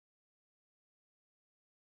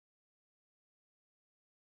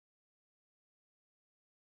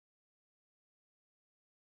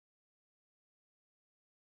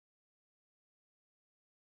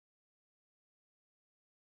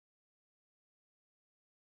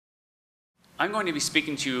I'm going to be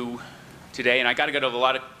speaking to you today, and I got to give a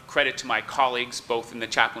lot of credit to my colleagues, both in the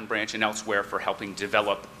chaplain branch and elsewhere, for helping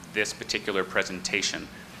develop this particular presentation.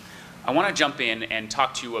 I want to jump in and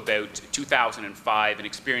talk to you about 2005, an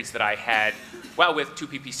experience that I had while with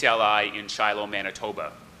 2PPCLI in Shiloh,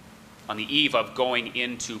 Manitoba. On the eve of going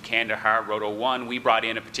into Kandahar, Roto 1, we brought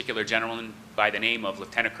in a particular gentleman by the name of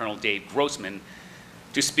Lieutenant Colonel Dave Grossman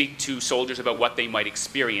to speak to soldiers about what they might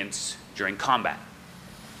experience during combat.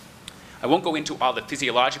 I won't go into all the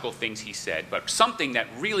physiological things he said, but something that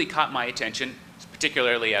really caught my attention,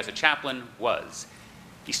 particularly as a chaplain, was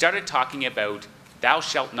he started talking about thou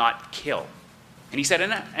shalt not kill. And he said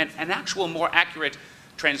an actual more accurate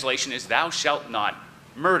translation is thou shalt not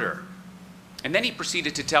murder. And then he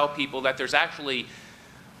proceeded to tell people that there's actually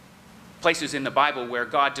places in the Bible where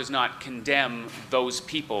God does not condemn those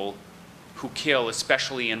people who kill,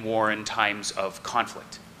 especially in war and times of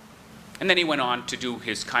conflict. And then he went on to do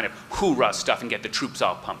his kind of hoorah stuff and get the troops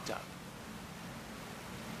all pumped up.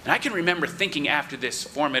 And I can remember thinking after this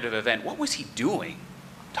formative event, what was he doing?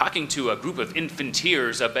 Talking to a group of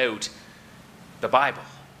infanteers about the Bible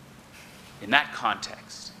in that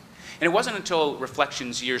context. And it wasn't until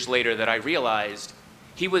reflections years later that I realized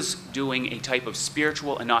he was doing a type of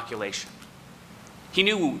spiritual inoculation. He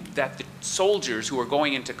knew that the soldiers who were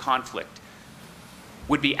going into conflict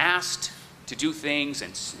would be asked to do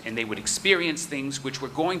things and they would experience things which were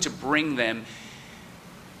going to bring them,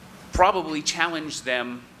 probably challenge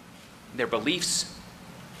them, their beliefs,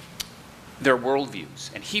 their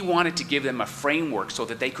worldviews. And he wanted to give them a framework so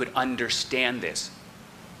that they could understand this.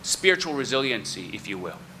 Spiritual resiliency, if you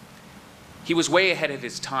will. He was way ahead of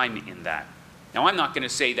his time in that. Now, I'm not going to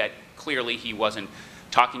say that clearly he wasn't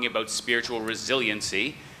talking about spiritual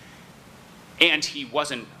resiliency, and he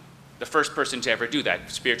wasn't the first person to ever do that.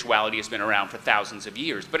 Spirituality has been around for thousands of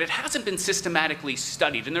years, but it hasn't been systematically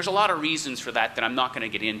studied, and there's a lot of reasons for that that I'm not going to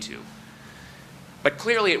get into. But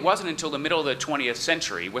clearly it wasn't until the middle of the 20th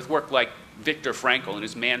century, with work like Viktor Frankl and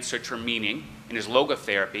his Man's Search for Meaning and his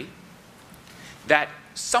logotherapy, that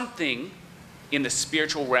something in the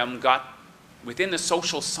spiritual realm got within the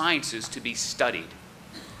social sciences to be studied.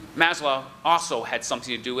 Maslow also had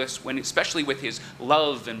something to do with, especially with his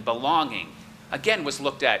love and belonging, again was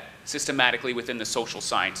looked at systematically within the social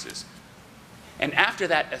sciences. And after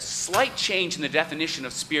that, a slight change in the definition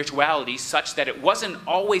of spirituality such that it wasn't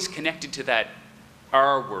always connected to that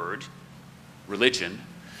R word, religion.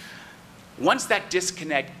 Once that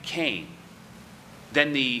disconnect came,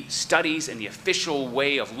 then the studies and the official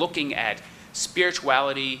way of looking at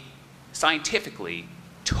spirituality scientifically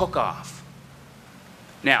took off.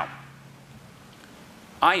 Now,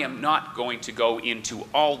 I am not going to go into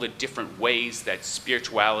all the different ways that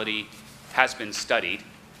spirituality has been studied,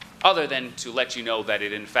 other than to let you know that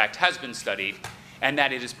it in fact has been studied and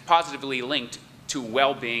that it is positively linked to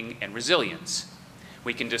well-being and resilience.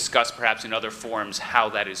 We can discuss perhaps in other forums how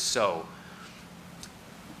that is so.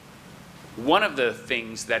 One of the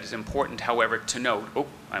things that is important, however, to note, oh,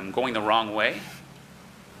 I'm going the wrong way.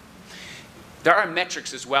 There are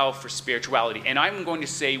metrics as well for spirituality, and I'm going to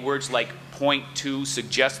say words like point to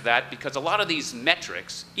suggest that, because a lot of these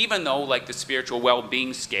metrics, even though like the spiritual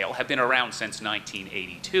well-being scale have been around since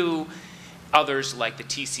 1982, others like the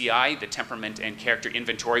TCI, the Temperament and Character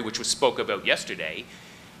Inventory, which was spoke about yesterday,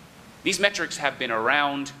 these metrics have been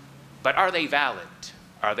around, but are they valid?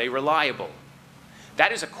 Are they reliable?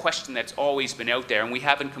 That is a question that's always been out there, and we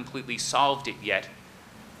haven't completely solved it yet.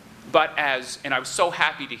 But and I was so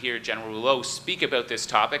happy to hear General Rouleau speak about this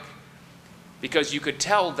topic, because you could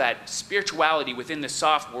tell that spirituality within the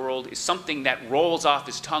soft world is something that rolls off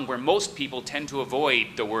his tongue, where most people tend to avoid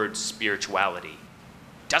the word spirituality.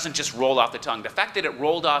 It doesn't just roll off the tongue. The fact that it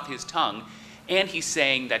rolled off his tongue, and he's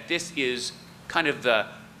saying that this is kind of the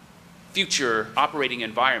future operating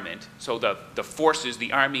environment, so the forces,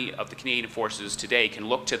 the Army of the Canadian Forces today can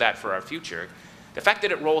look to that for our future. The fact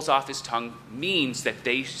that it rolls off his tongue means that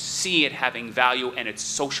they see it having value and it's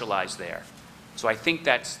socialized there. So I think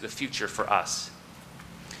that's the future for us.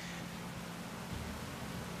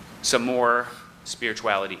 Some more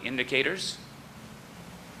spirituality indicators.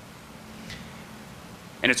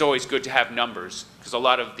 And it's always good to have numbers, because a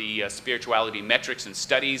lot of the spirituality metrics and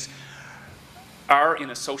studies are in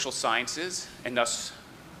the social sciences, and thus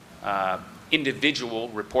individual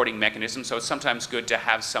reporting mechanisms, so it's sometimes good to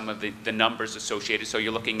have some of the numbers associated. So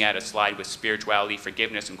you're looking at a slide with spirituality,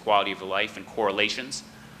 forgiveness, and quality of life and correlations.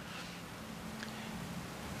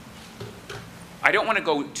 I don't want to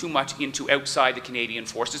go too much into outside the Canadian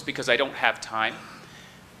Forces because I don't have time.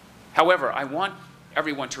 However, I want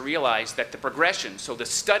everyone to realize that the progression, so the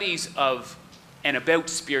studies of and about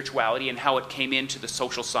spirituality and how it came into the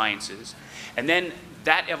social sciences. And then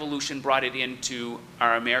that evolution brought it into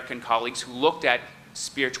our American colleagues who looked at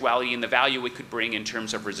spirituality and the value it could bring in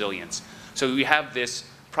terms of resilience. So we have this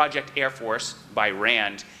Project Air Force by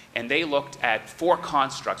RAND, and they looked at 4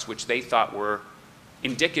 constructs which they thought were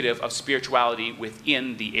indicative of spirituality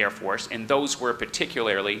within the Air Force, and those were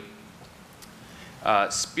particularly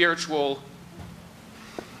spiritual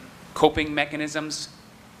coping mechanisms,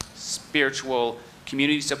 spiritual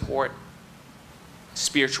community support,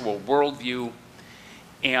 spiritual worldview,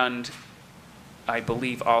 and I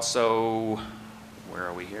believe also, where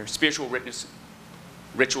are we here? Spiritual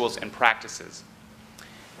rituals and practices.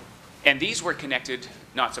 And these were connected,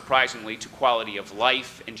 not surprisingly, to quality of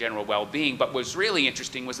life and general well-being, but what was really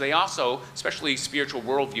interesting was they also, especially spiritual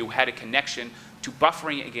worldview, had a connection to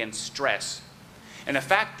buffering against stress. And the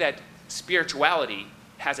fact that spirituality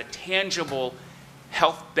has a tangible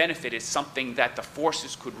health benefit is something that the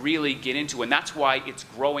forces could really get into, and that's why it's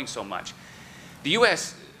growing so much. The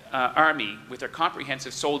U.S. Army, with their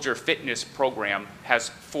comprehensive soldier fitness program, has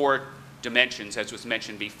 4 dimensions, as was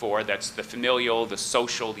mentioned before. That's the familial, the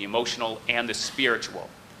social, the emotional, and the spiritual.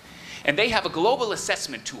 And they have a global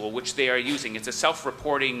assessment tool which they are using. It's a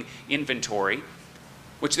self-reporting inventory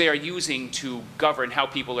which they are using to govern how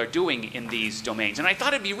people are doing in these domains. And I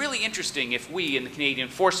thought it'd be really interesting if we in the Canadian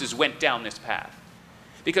Forces went down this path.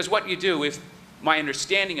 Because what you do, if my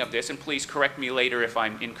understanding of this, and please correct me later if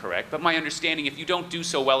I'm incorrect, but my understanding, if you don't do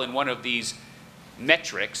so well in one of these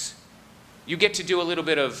metrics, you get to do a little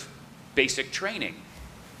bit of basic training.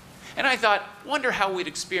 And I thought, wonder how we'd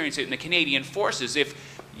experience it in the Canadian Forces if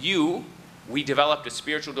we developed a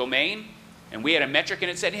spiritual domain, and we had a metric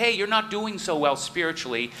and it said, hey, you're not doing so well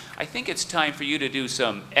spiritually. I think it's time for you to do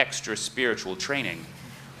some extra spiritual training.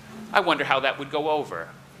 I wonder how that would go over.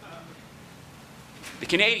 The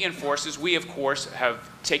Canadian Forces, we of course have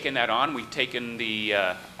taken that on. We've taken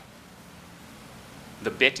the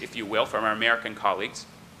bit, if you will, from our American colleagues.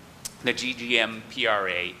 The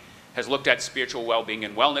GGM-PRA has looked at spiritual well-being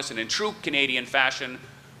and wellness, and in true Canadian fashion,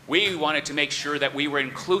 we wanted to make sure that we were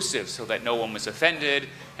inclusive so that no one was offended,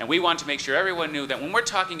 and we wanted to make sure everyone knew that when we're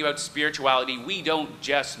talking about spirituality, we don't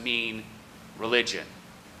just mean religion.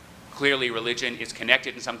 Clearly, religion is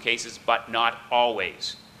connected in some cases, but not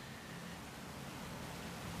always.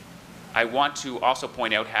 I want to also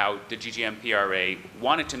point out how the GGM-PRA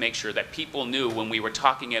wanted to make sure that people knew when we were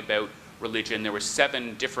talking about religion, there were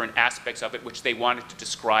 7 different aspects of it which they wanted to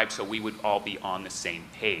describe so we would all be on the same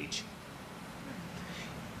page.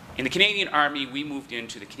 In the Canadian Army, we moved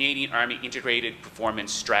into the Canadian Army Integrated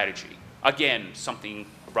Performance Strategy. Again, something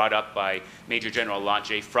brought up by Major General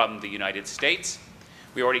Lange from the United States.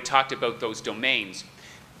 We already talked about those domains.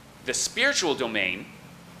 The spiritual domain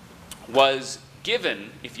was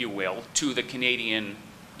given, if you will, to the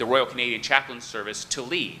Royal Canadian Chaplain Service to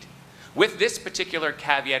lead. With this particular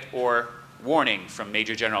caveat or warning from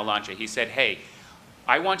Major General Lange, he said, hey,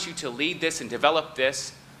 I want you to lead this and develop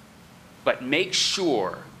this, but make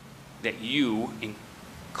sure that you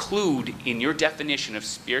include in your definition of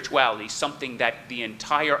spirituality something that the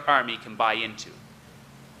entire Army can buy into.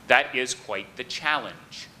 That is quite the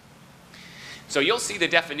challenge. So you'll see the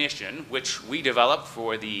definition, which we developed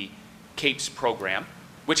for the CAPES program,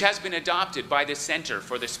 which has been adopted by the Center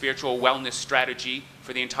for the Spiritual Wellness Strategy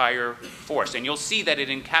for the entire force. And you'll see that it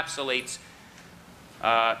encapsulates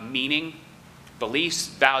meaning, beliefs,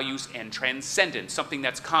 values, and transcendence, something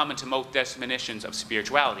that's common to most definitions of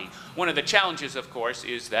spirituality. One of the challenges, of course,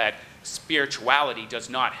 is that spirituality does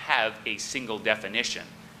not have a single definition.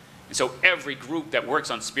 And so every group that works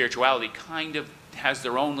on spirituality kind of has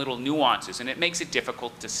their own little nuances, and it makes it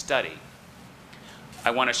difficult to study. I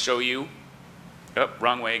want to show you, oh,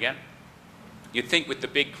 wrong way again. You'd think with the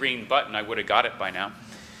big green button I would have got it by now.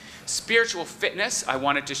 Spiritual fitness, I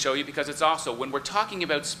wanted to show you because it's also, when we're talking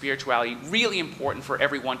about spirituality, really important for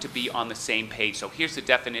everyone to be on the same page. So here's the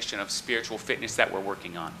definition of spiritual fitness that we're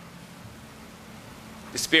working on.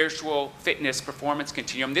 The Spiritual Fitness Performance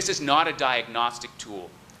Continuum, this is not a diagnostic tool,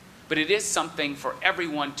 but it is something for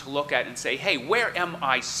everyone to look at and say, hey, where am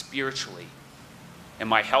I spiritually?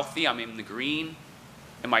 Am I healthy? I'm in the green.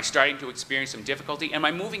 Am I starting to experience some difficulty? Am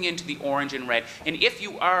I moving into the orange and red? And if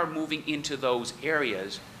you are moving into those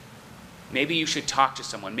areas, maybe you should talk to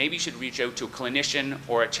someone. Maybe you should reach out to a clinician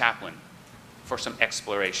or a chaplain for some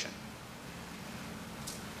exploration.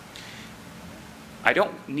 I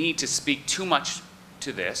don't need to speak too much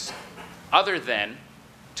to this, other than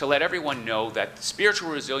to let everyone know that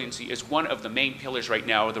spiritual resiliency is one of the main pillars right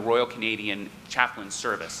now of the Royal Canadian Chaplain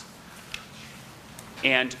Service.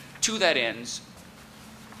 And to that end,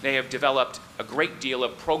 they have developed a great deal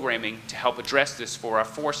of programming to help address this for our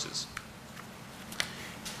forces.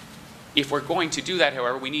 If we're going to do that,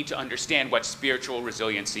 however, we need to understand what spiritual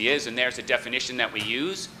resiliency is, and there's a definition that we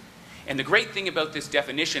use. And the great thing about this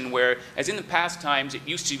definition, where, as in the past times, it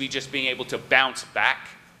used to be just being able to bounce back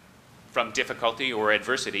from difficulty or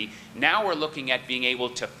adversity, now we're looking at being able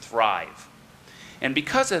to thrive. And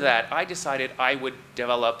because of that, I decided I would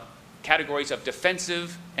develop categories of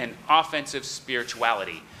defensive and offensive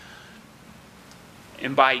spirituality.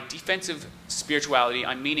 And by defensive spirituality,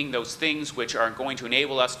 I'm meaning those things which are going to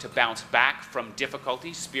enable us to bounce back from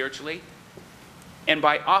difficulty spiritually. And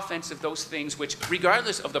by offensive, those things which,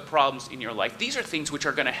 regardless of the problems in your life, these are things which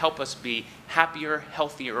are going to help us be happier,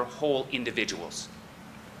 healthier, whole individuals.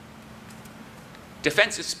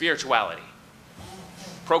 Defensive spirituality.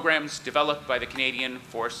 Programs developed by the Canadian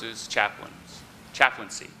Forces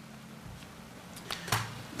Chaplaincy.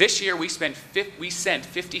 This year we sent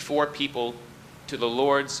 54 people to the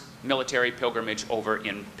Lord's military pilgrimage over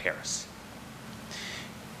in Paris.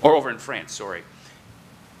 Or over in France, sorry.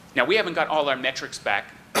 Now, we haven't got all our metrics back.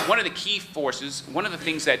 One of the key forces, one of the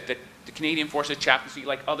things that the Canadian Forces Chaplaincy,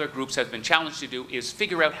 like other groups, has been challenged to do is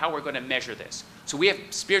figure out how we're going to measure this. So we have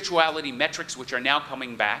spirituality metrics which are now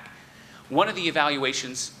coming back. One of the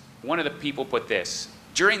evaluations, one of the people put this: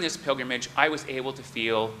 during this pilgrimage, I was able to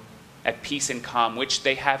feel at peace and calm, which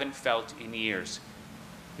they haven't felt in years.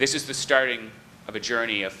 This is the starting of a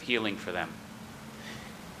journey of healing for them.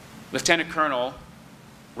 Lieutenant Colonel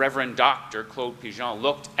Reverend Dr. Claude Pigeon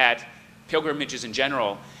looked at pilgrimages in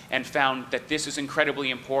general and found that this is incredibly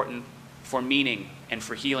important for meaning and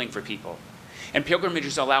for healing for people. And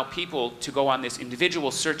pilgrimages allow people to go on this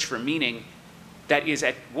individual search for meaning that is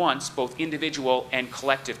at once both individual and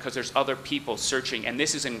collective, because there's other people searching, and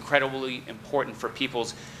this is incredibly important for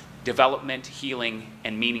people's development, healing,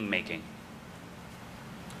 and meaning making.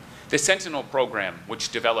 The Sentinel program,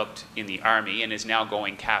 which developed in the Army and is now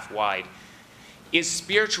going CAF-wide, is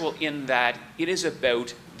spiritual in that it is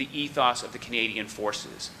about the ethos of the Canadian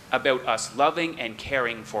Forces, about us loving and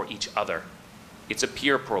caring for each other. It's a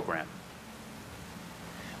peer program.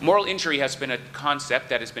 Moral injury has been a concept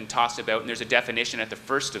that has been tossed about, and there's a definition at the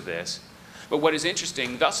first of this. But what is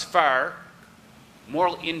interesting, thus far,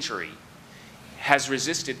 moral injury has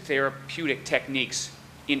resisted therapeutic techniques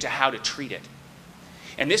into how to treat it.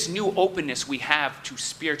 And this new openness we have to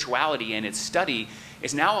spirituality and its study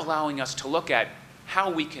is now allowing us to look at how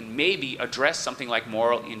we can maybe address something like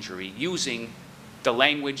moral injury using the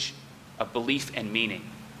language of belief and meaning.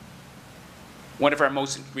 One of our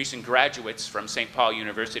most recent graduates from St. Paul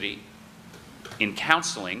University in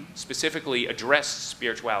counseling specifically addressed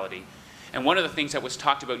spirituality. And one of the things that was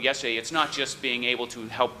talked about yesterday, it's not just being able to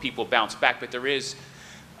help people bounce back, but there is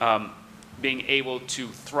being able to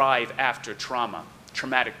thrive after trauma,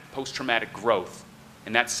 post-traumatic growth.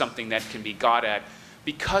 And that's something that can be got at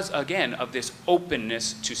because, again, of this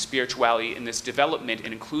openness to spirituality and this development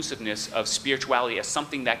and inclusiveness of spirituality as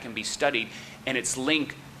something that can be studied and its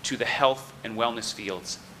link to the health and wellness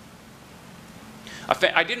fields.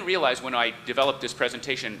 I didn't realize when I developed this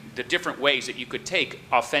presentation the different ways that you could take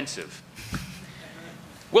offensive.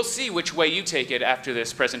 We'll see which way you take it after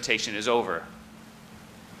this presentation is over.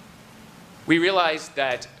 We realized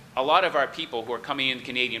that a lot of our people who are coming in the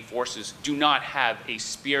Canadian Forces do not have a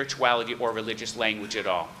spirituality or religious language at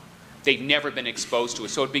all. They've never been exposed to it.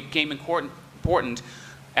 So it became important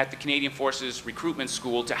at the Canadian Forces Recruitment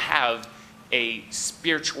School to have a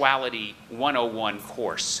Spirituality 101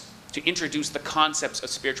 course to introduce the concepts of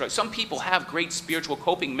spirituality. Some people have great spiritual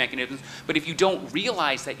coping mechanisms, but if you don't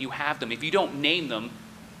realize that you have them, if you don't name them,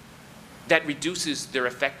 that reduces their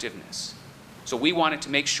effectiveness. So we wanted to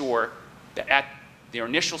make sure that at their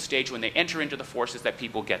initial stage when they enter into the forces that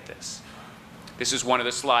people get this. This is one of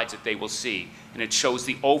the slides that they will see, and it shows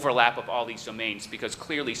the overlap of all these domains because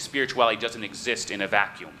clearly spirituality doesn't exist in a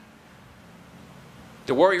vacuum.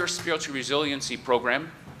 The Warrior Spiritual Resiliency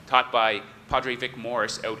Program, taught by Padre Vic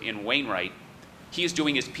Morris out in Wainwright, he is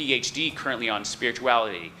doing his PhD currently on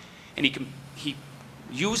spirituality, and he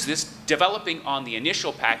used this developing on the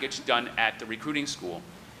initial package done at the recruiting school,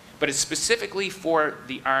 but it's specifically for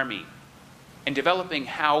the Army, and developing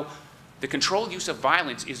how the controlled use of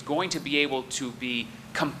violence is going to be able to be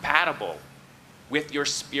compatible with your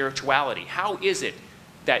spirituality. How is it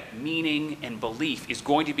that meaning and belief is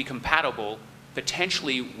going to be compatible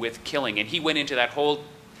potentially with killing? And he went into that whole,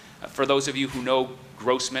 for those of you who know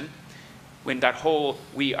Grossman, when that whole,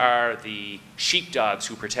 we are the sheepdogs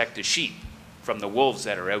who protect the sheep from the wolves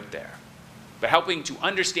that are out there. But helping to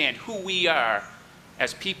understand who we are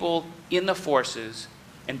as people in the forces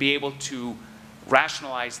and be able to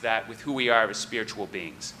rationalize that with who we are as spiritual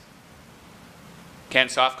beings. Ken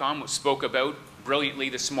Softcom spoke about brilliantly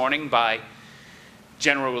this morning by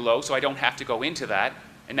General Rouleau, so I don't have to go into that,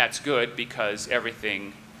 and that's good because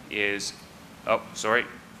everything is,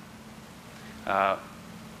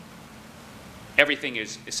 everything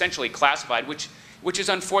is essentially classified, which is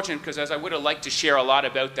unfortunate because as I would have liked to share a lot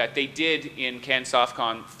about that, they did in Ken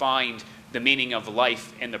Softcom find the meaning of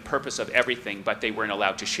life and the purpose of everything, but they weren't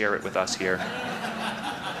allowed to share it with us here.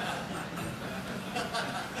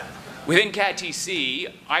 Within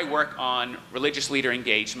CADTC, I work on religious leader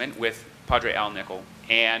engagement with Padre Al Nickel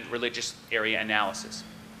and religious area analysis.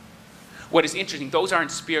 What is interesting, those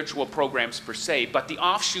aren't spiritual programs per se, but the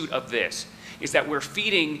offshoot of this is that we're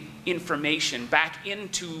feeding information back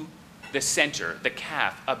into the center, the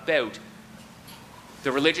CAF, about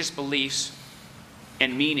the religious beliefs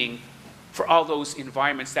and meaning for all those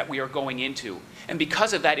environments that we are going into. And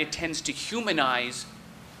because of that, it tends to humanize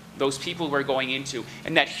those people we're going into.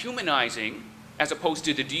 And that humanizing, as opposed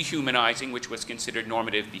to the dehumanizing, which was considered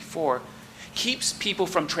normative before, keeps people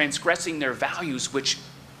from transgressing their values, which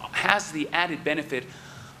has the added benefit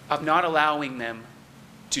of not allowing them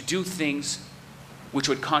to do things which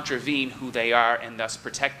would contravene who they are and thus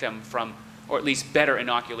protect them from, or at least better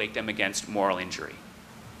inoculate them against moral injury.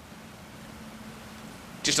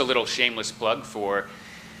 Just a little shameless plug for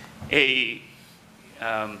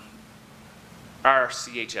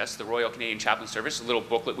RCHS, the Royal Canadian Chaplain Service, a little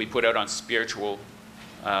booklet we put out on spiritual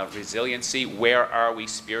resiliency. Where are we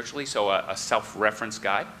spiritually? So a self-reference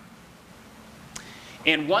guide.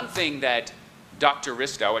 And one thing that Dr.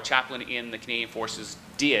 Ristow, a chaplain in the Canadian Forces,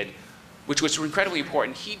 did, which was incredibly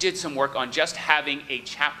important, he did some work on just having a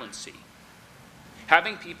chaplaincy.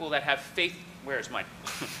 Having people that have faith, where's mine?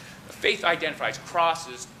 Faith identifies,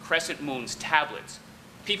 crosses, crescent moons, tablets.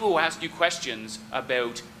 People who ask you questions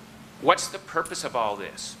about what's the purpose of all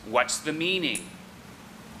this? What's the meaning?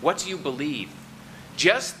 What do you believe?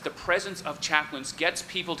 Just the presence of chaplains gets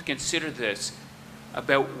people to consider this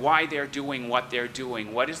about why they're doing what they're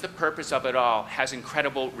doing. What is the purpose of it all? Has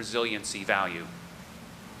incredible resiliency value.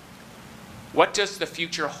 What does the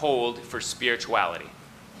future hold for spirituality?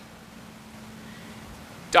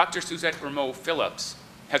 Dr. Suzanne Phillips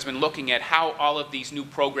has been looking at how all of these new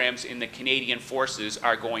programs in the Canadian Forces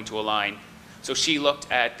are going to align. So she looked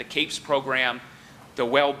at the CAPES program, the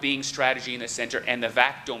well-being strategy in the center, and the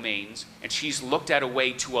VAC domains, and she's looked at a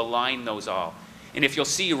way to align those all. And if you'll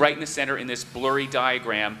see right in the center in this blurry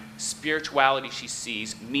diagram, spirituality she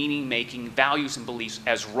sees, meaning-making, values and beliefs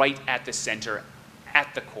as right at the center,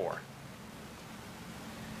 at the core.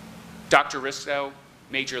 Dr. Ristow,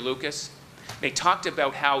 Major Lucas, they talked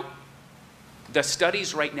about how the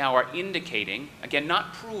studies right now are indicating, again,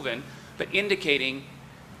 not proven, but indicating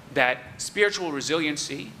that spiritual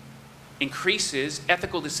resiliency increases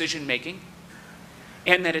ethical decision-making,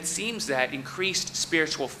 and that it seems that increased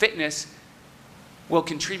spiritual fitness will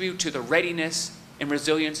contribute to the readiness and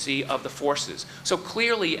resiliency of the forces. So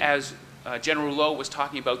clearly, as General Rouleau was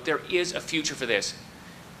talking about, there is a future for this.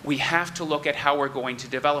 We have to look at how we're going to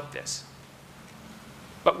develop this.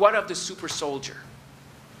 But what of the super soldier?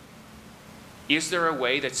 Is there a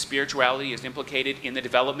way that spirituality is implicated in the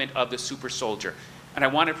development of the super soldier? And I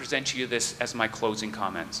want to present to you this as my closing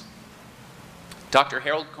comments. Dr.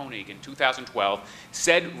 Harold Koenig in 2012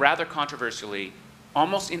 said rather controversially,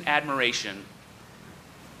 almost in admiration,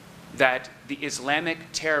 that the Islamic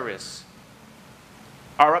terrorists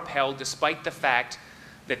are upheld despite the fact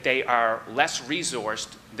that they are less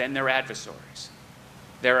resourced than their adversaries.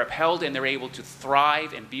 They're upheld and they're able to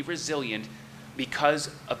thrive and be resilient because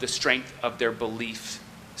of the strength of their belief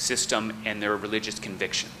system and their religious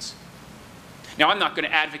convictions. Now, I'm not going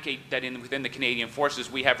to advocate that within the Canadian Forces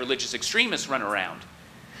we have religious extremists run around.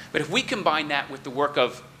 But if we combine that with the work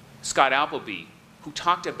of Scott Appleby, who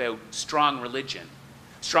talked about strong religion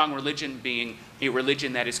being a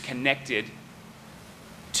religion that is connected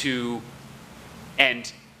to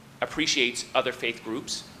and appreciates other faith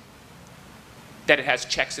groups, that it has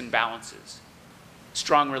checks and balances.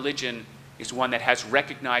 Strong religion is one that has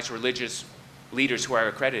recognized religious leaders who are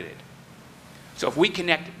accredited. So if we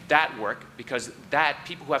connect that work, because that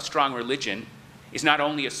people who have strong religion is not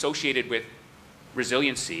only associated with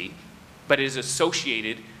resiliency, but it is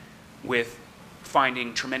associated with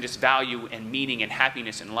finding tremendous value and meaning and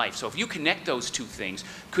happiness in life. So if you connect those two things,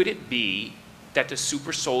 could it be that the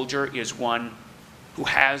super soldier is one who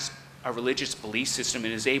has a religious belief system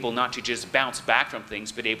and is able not to just bounce back from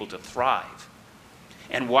things, but able to thrive?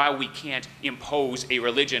 And while we can't impose a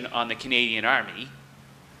religion on the Canadian Army,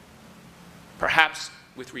 perhaps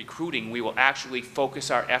with recruiting, we will actually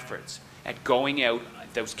focus our efforts at going out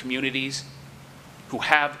those communities who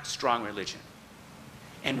have strong religion,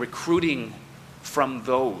 and recruiting from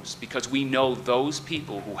those, because we know those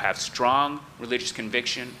people who have strong religious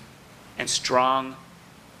conviction and strong,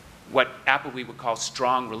 what Appleby would call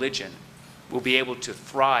strong religion, will be able to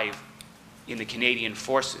thrive in the Canadian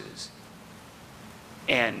forces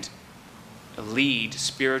and lead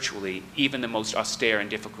spiritually even the most austere and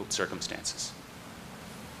difficult circumstances.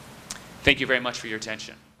 Thank you very much for your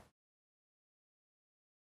attention.